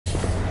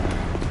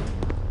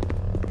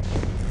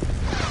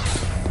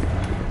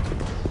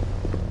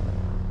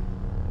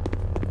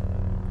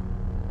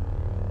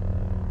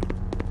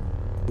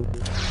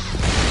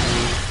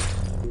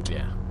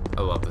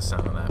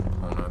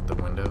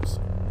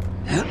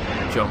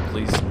Jump,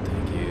 please.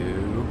 Thank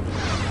you.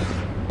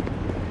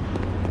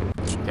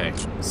 Okay.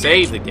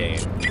 Save the game.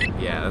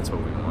 Yeah, that's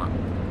what we want.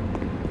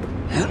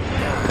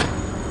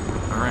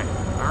 Alright,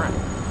 alright.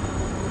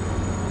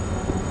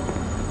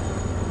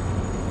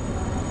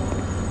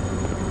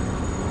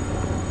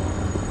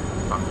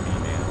 Fuck me,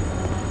 man.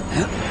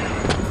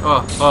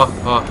 Oh.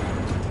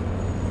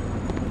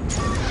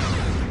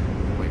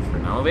 Wait for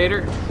an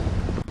elevator.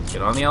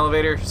 Get on the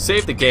elevator.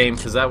 Save the game,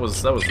 because that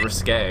was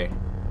risque.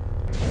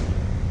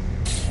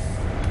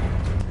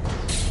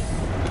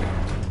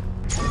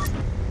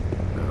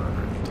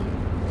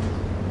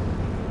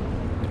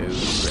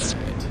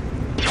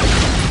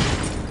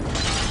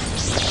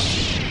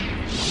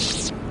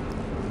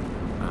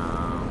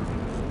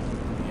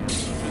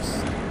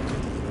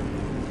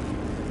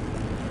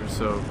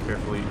 So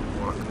carefully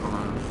walk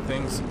on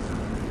things.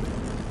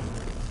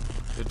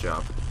 Good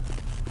job.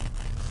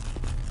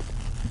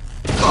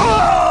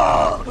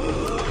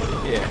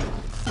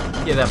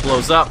 Yeah, that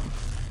blows up.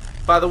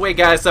 By the way,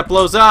 guys, that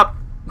blows up.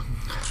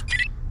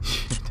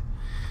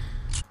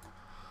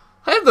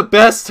 I have the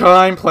best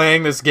time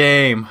playing this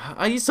game.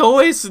 It's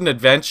always an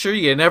adventure.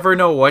 You never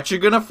know what you're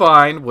gonna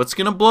find, what's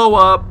gonna blow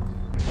up.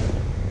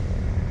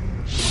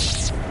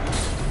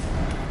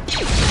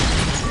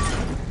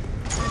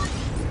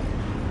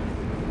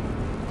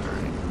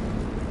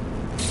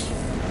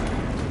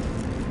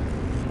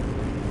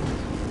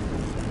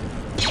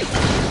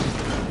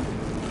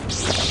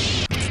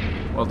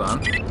 Well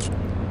done.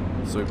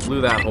 So we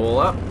blew that hole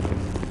up.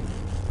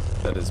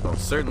 That is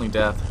most certainly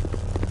death.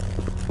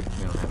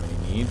 We don't have any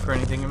need for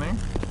anything in there.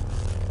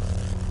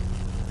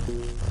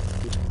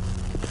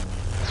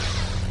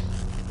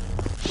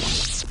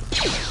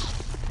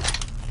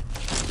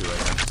 Do I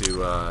have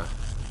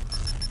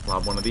to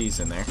lob one of these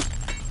in there?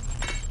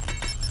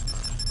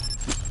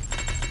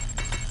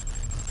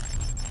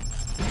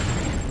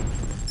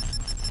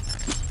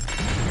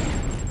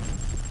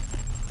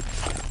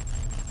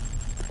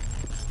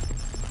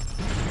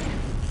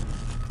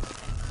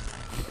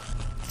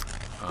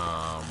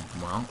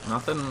 Well,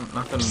 nothing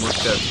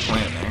worked out to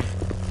plan there.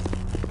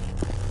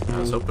 I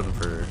was hoping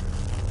for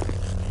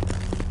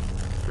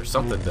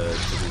something to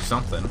do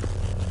something.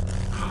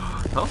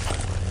 Health?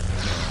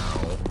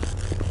 No.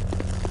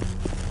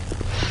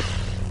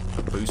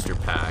 A booster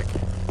pack.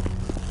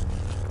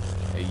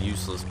 A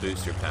useless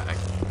booster pack.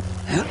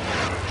 Yep.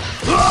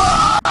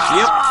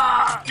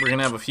 We're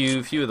gonna have a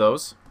few of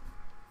those.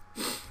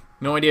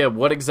 No idea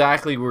what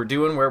exactly we're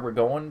doing, where we're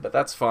going, but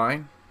that's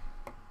fine.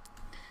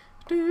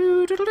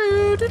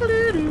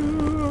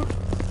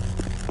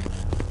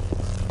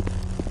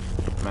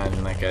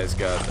 Imagine that guy's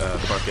got a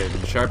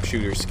fucking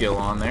sharpshooter skill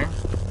on there.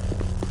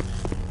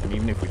 And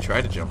even if we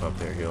try to jump up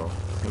there, he'll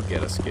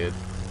get us good.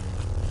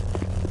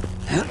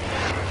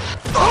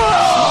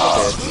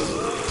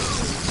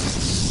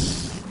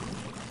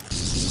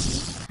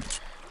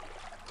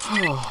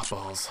 Oh,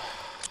 balls.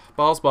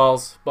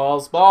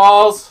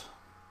 Balls.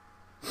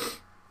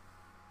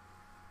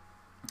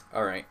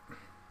 Alright.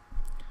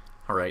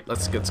 Alright,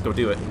 let's go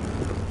do it.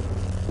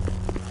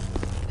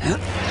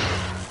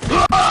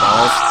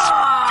 Balls.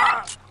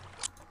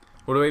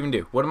 What do I even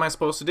do? What am I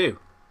supposed to do?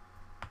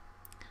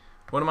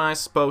 What am I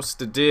supposed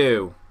to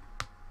do?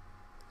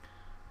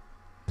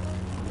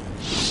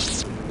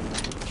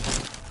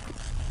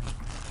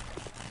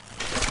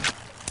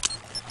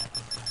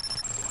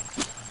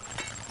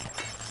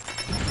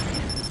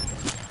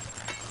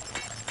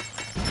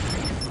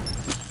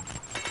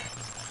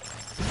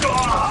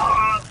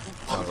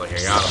 Sounds like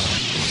I got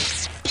him.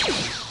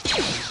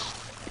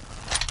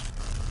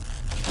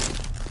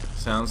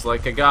 Sounds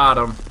like I got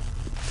him.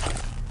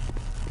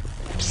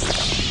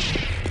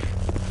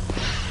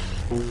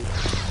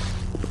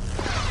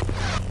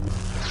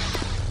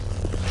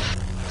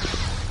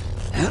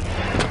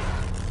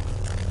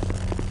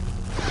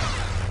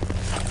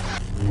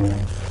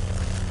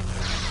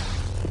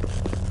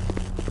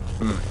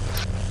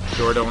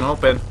 Door don't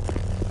open.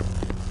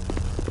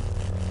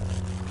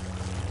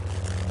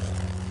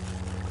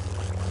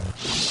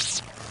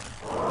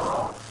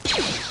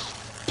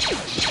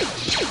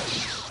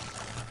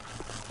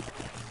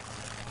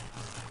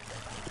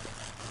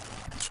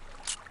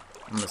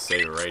 I'm gonna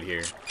save it right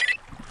here.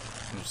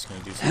 I'm just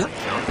gonna do some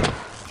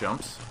like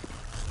jumps.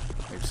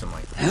 Maybe some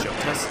like jump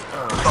tests.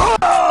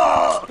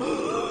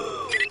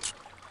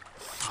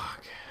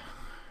 Fuck.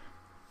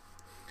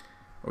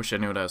 I wish I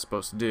knew what I was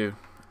supposed to do.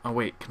 Oh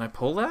wait, can I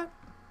pull that?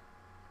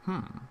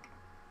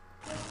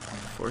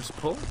 Force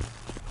pull?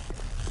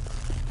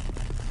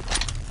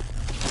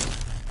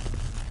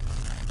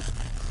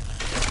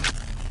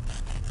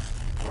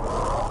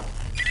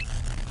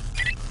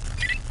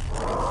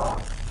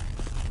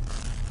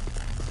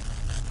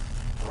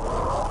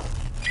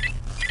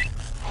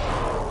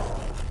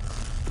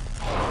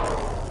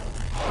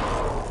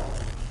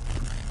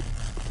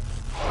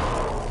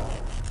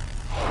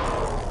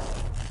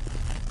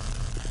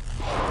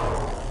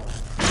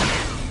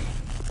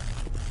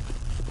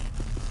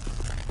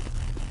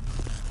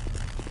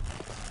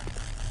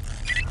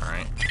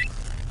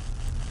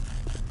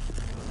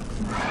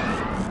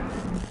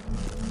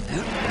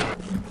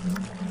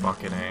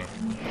 Fucking A.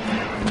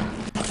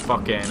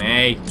 Fucking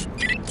A.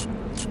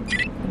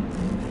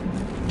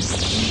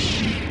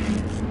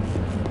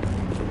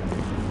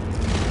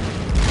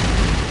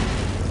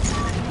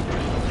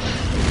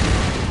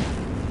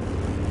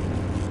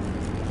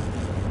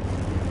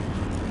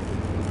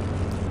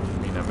 I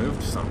mean, I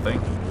moved something.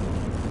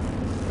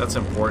 That's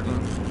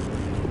important.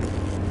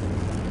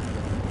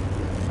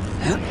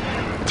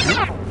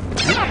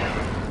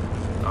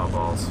 Oh,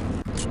 balls.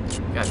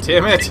 God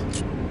damn it!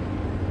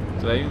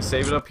 Did I even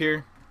save it up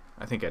here?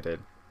 I think I did.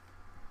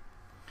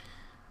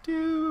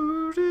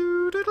 Do,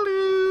 do, do,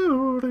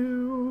 do,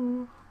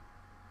 do.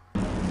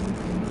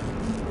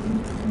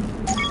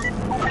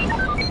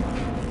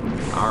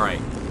 Alright,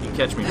 you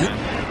catch me,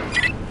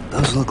 man.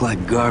 Those look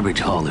like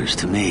garbage haulers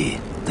to me.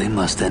 They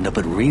must end up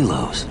at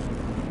reloads.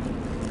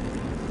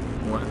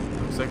 What?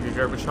 Looks like a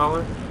garbage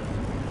hauler?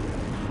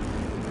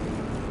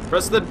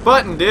 Press the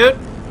button, dude!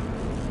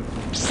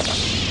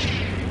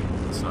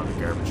 That's not a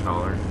garbage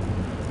hauler.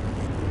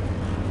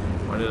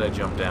 Why did I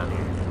jump down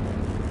here?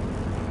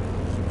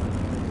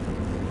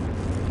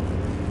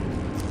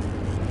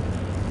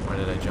 Why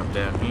did I jump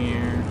down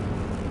here?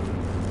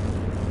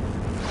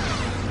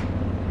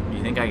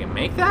 You think I can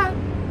make that?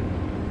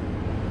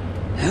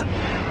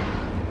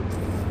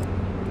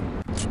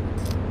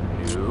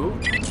 No.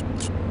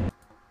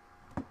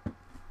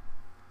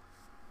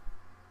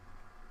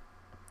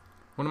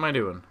 What am I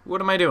doing? What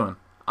am I doing?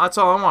 That's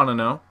all I want to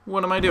know.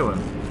 What am I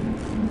doing?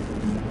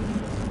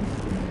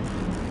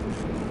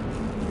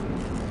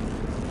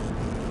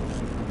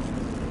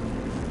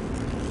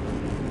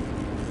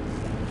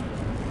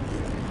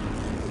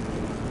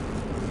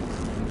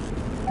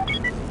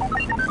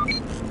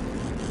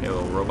 Hey,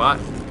 little robot.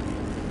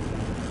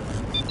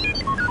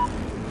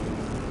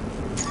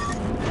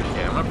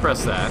 Okay, I'm gonna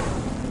press that.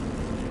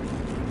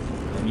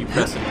 And you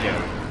press it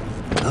again.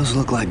 Those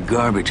look like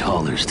garbage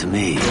haulers to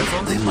me.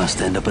 They must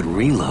end up at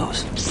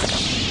reloads.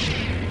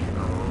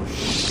 Oh,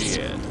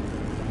 shit.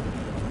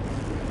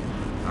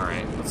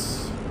 Alright,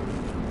 let's...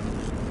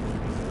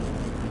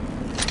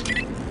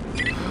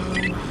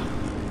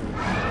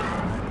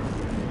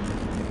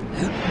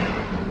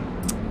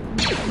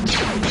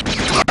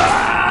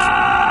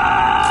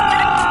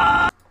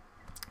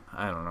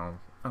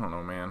 I don't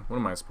know, man. What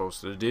am I supposed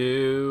to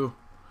do?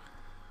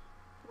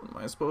 What am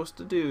I supposed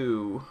to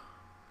do?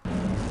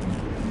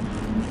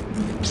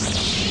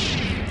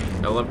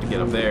 I love to get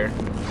up there.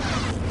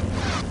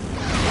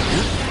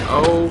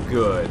 Oh,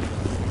 good.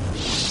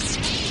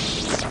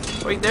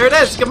 Wait, there it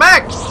is! Come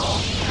back!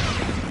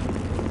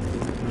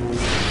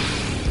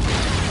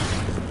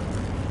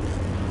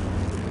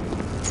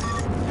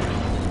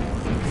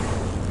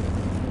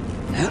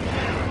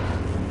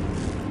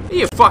 Are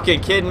you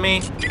fucking kidding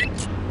me?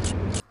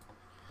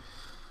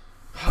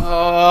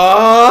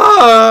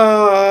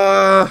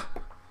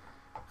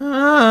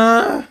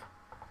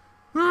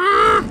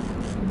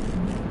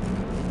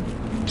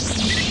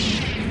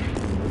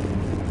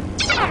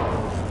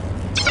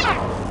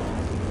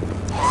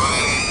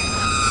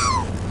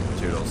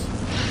 Toodles.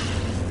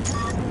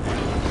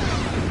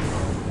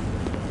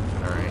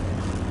 Alright.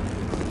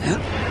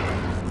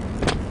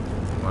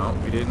 Well,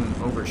 we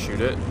didn't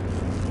overshoot it.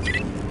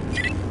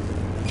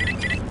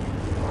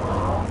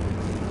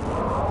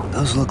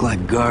 Those look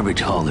like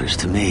garbage haulers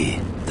to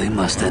me. They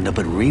must end up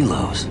at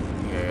reloads.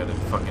 Yeah, I gotta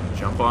fucking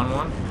jump on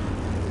one.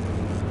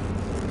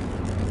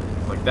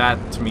 Like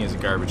that, to me, is a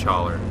garbage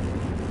hauler.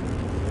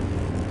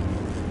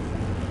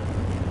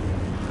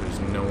 There's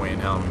no way in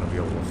hell I'm gonna be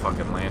able to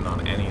fucking land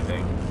on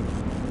anything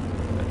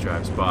that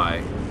drives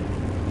by.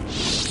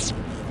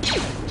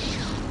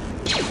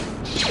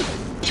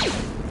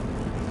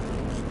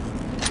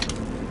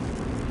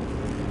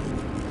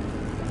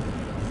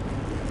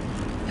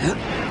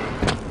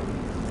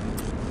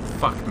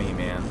 Fuck me,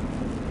 man.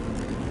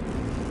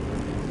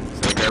 Is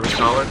that a garbage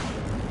hauler?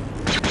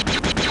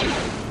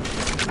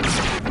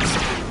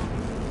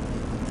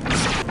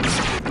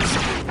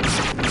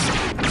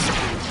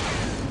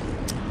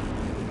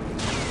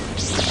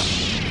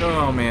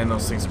 Oh man,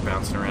 those things are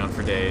bouncing around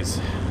for days.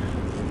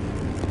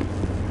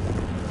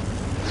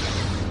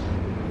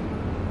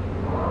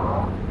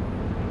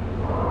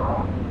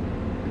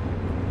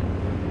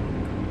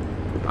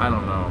 I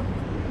don't know.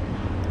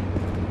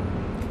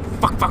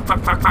 Fuck, fuck,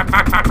 fuck, fuck, fuck,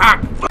 fuck, fuck, fuck!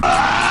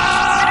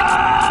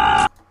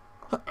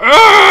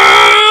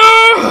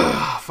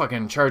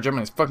 Fucking charge up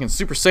my fucking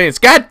Super Saiyans.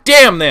 God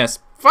damn this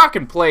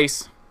fucking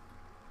place!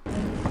 You're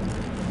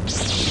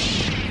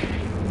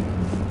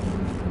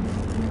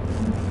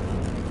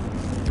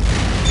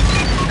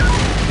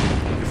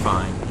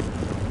fine.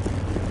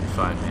 You're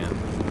fine, man.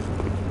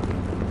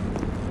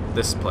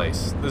 This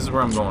place. This is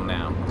where I'm going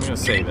now. I'm gonna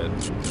save it,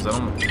 because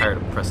I'm tired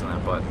of pressing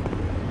that button.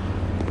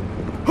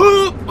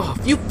 Oh,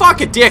 you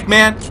fucking dick,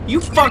 man!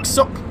 You fuck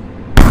so...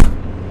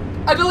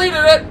 I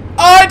deleted it!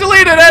 Oh, I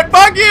deleted it!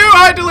 Fuck you!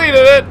 I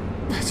deleted it!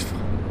 That's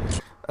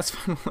fine. That's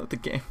fine. We'll let the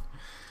game.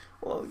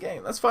 We'll let the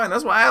game. That's fine.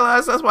 That's why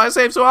I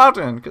save so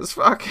often. Because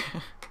fuck.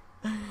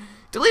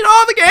 Delete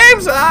all the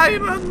games! It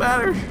doesn't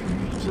matter.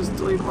 Just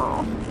delete them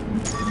all.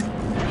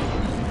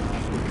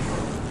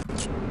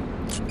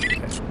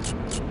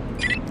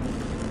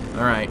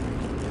 Alright.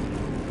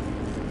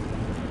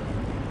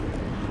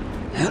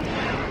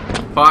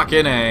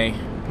 Fucking A.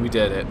 We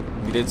did it.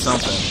 We did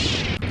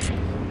something.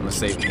 I'm gonna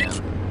save again.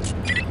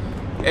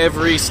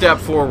 Every step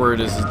forward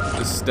is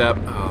a step.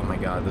 Oh my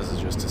god, this is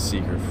just a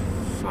secret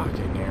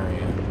fucking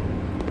area.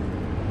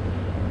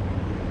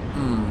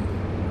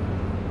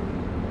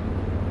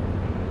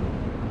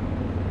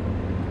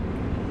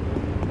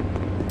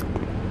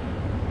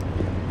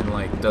 And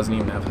like, doesn't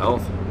even have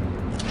health.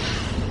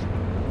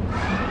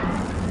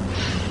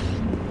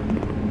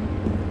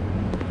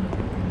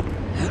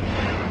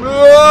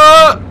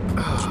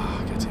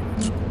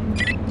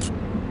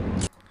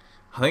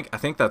 I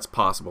think that's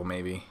possible,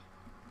 maybe.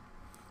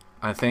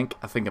 I think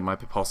it might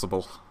be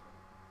possible.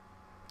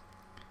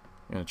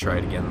 I'm gonna try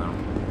it again though.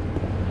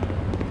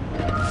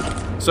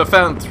 So I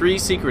found 3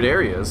 secret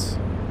areas.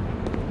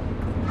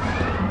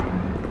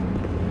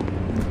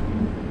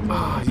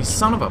 Ah, you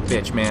son of a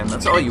bitch, man.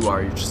 That's all you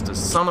are. You're just a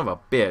son of a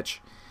bitch.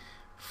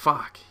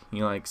 Fuck.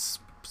 You like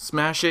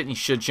smash it and he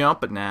should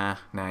jump, but nah,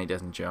 he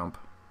doesn't jump.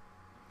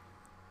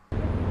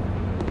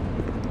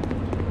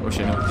 Wish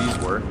I knew what these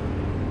were.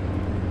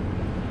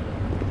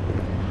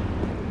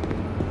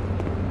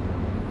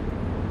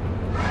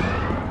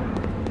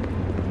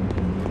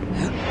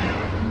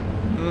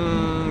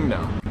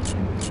 No. Does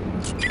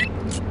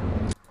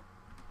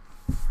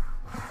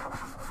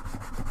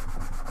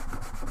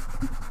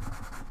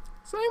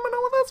anyone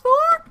know what that's for?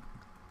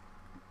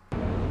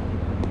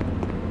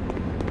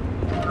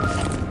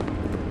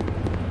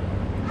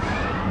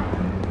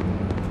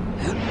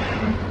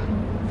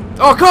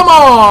 Oh, come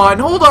on!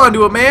 Hold on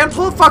to it, man!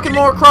 Pull fucking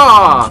Lara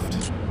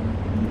Croft!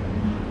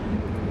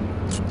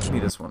 Give me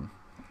this one.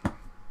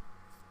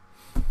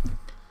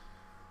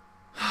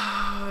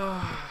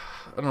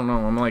 I don't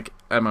know, I'm like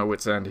at my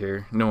wit's end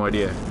here. No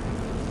idea.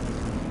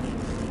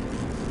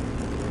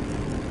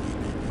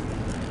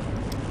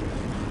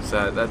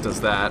 So that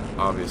does that,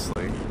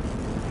 obviously.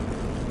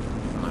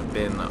 And I've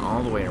been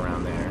all the way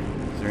around there.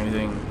 Is there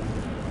anything?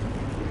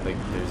 Like,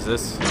 there's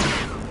this.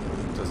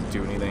 Doesn't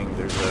do anything.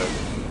 There's a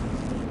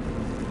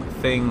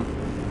thing.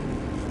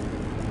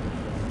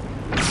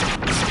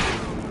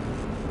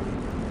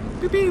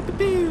 Pew pew pew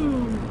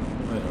pew.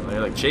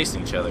 They're like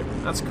chasing each other.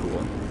 That's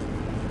cool.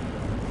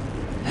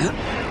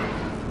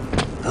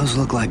 Those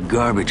look like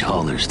garbage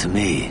haulers to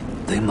me.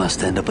 They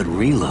must end up at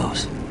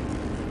reloads.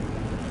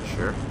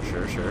 Sure.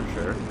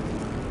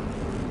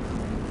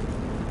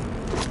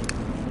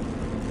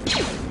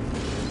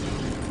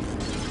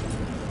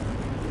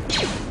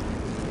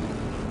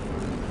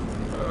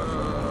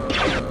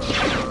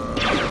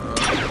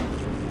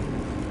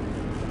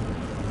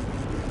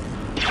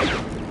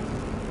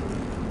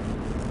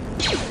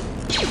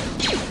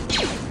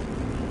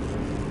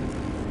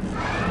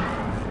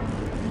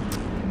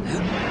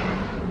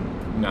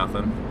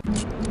 Nothing.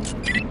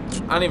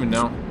 I don't even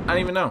know. I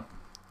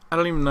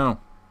don't even know.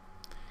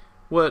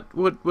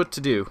 What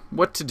to do?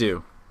 What to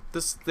do?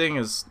 This thing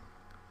is...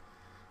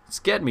 It's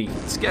getting me.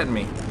 It's getting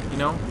me. You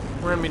know?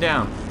 Wearing me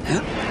down. Do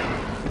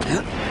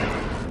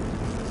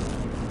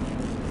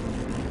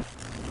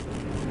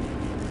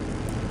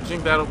you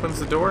think that opens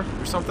the door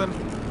or something?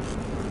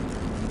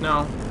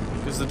 No.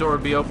 Because the door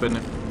would be open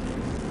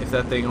if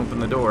that thing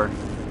opened the door.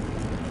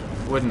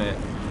 Wouldn't it?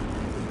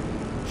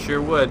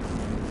 Sure would.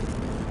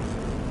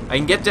 I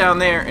can get down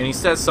there and he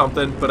says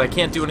something, but I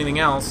can't do anything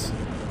else.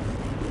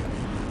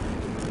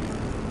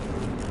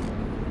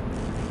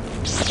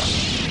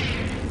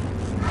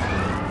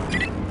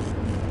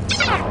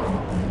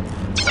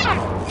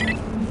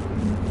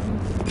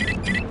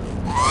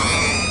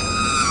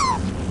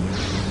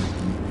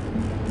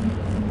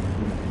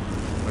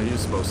 Are you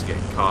supposed to get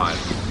caught?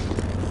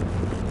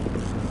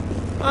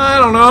 I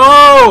don't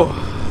know!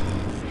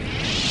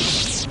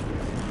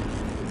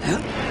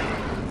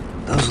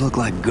 Those look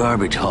like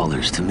garbage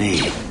haulers to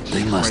me.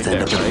 They must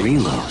end up at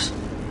reloads.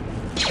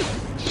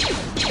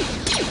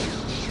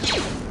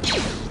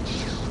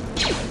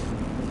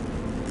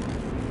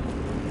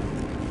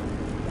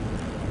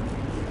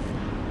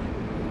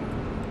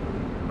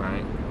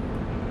 Right.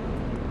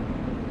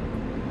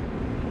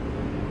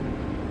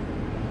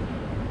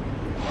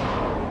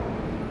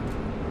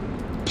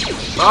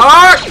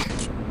 Fuck!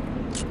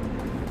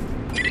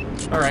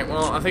 Alright,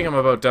 well, I think I'm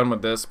about done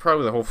with this.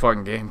 Probably the whole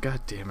fucking game.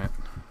 God damn it.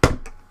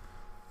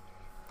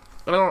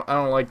 I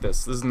don't like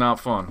this. This is not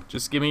fun.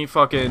 Just give me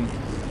fucking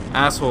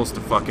assholes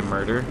to fucking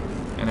murder,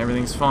 and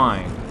everything's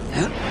fine.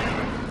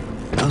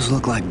 Those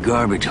look like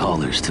garbage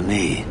haulers to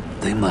me.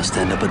 They must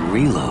end up at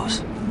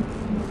reloads.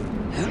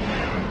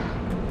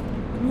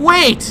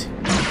 Wait!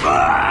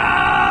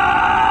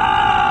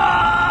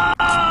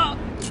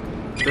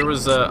 There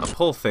was a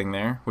pull thing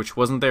there, which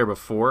wasn't there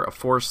before. A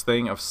force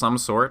thing of some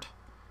sort.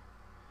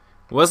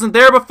 Wasn't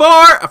there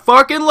before! I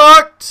fucking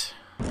looked!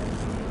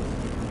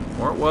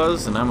 Or it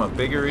was, and I'm a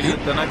bigger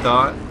idiot than I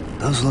thought.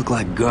 Those look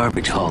like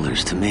garbage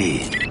haulers to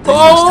me.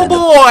 Oh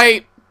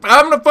boy!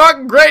 Having a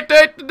fucking great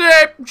day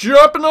today!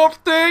 Jumping off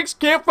things,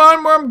 can't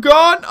find where I'm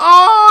going.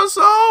 Oh,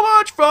 so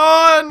much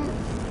fun!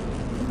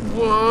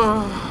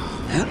 Whoa.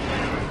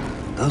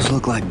 Those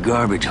look like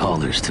garbage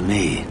haulers to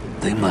me.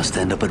 They must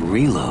end up at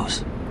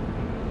reloads.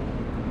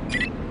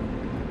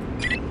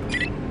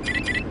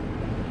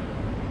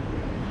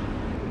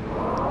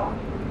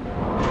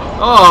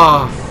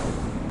 Oh,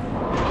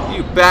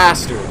 you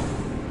bastard.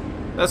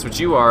 That's what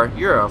you are.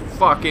 You're a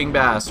fucking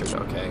bastard.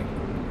 Okay.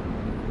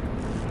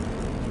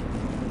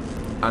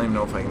 I don't even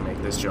know if I can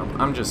make this jump.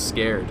 I'm just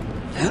scared.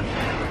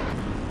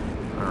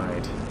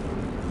 Alright.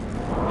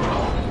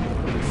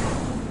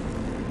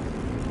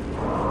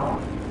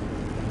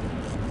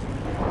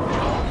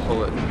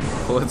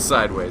 Pull it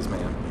sideways,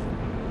 man.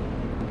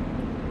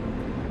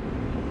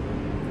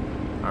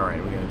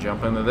 Alright, we're gonna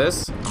jump into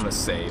this. I'm gonna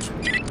save.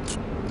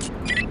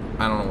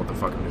 I don't know what the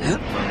fuck I'm doing.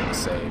 I'm gonna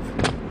save.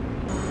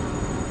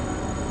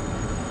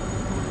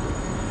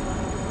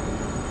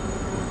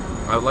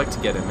 I would like to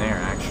get in there,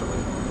 actually.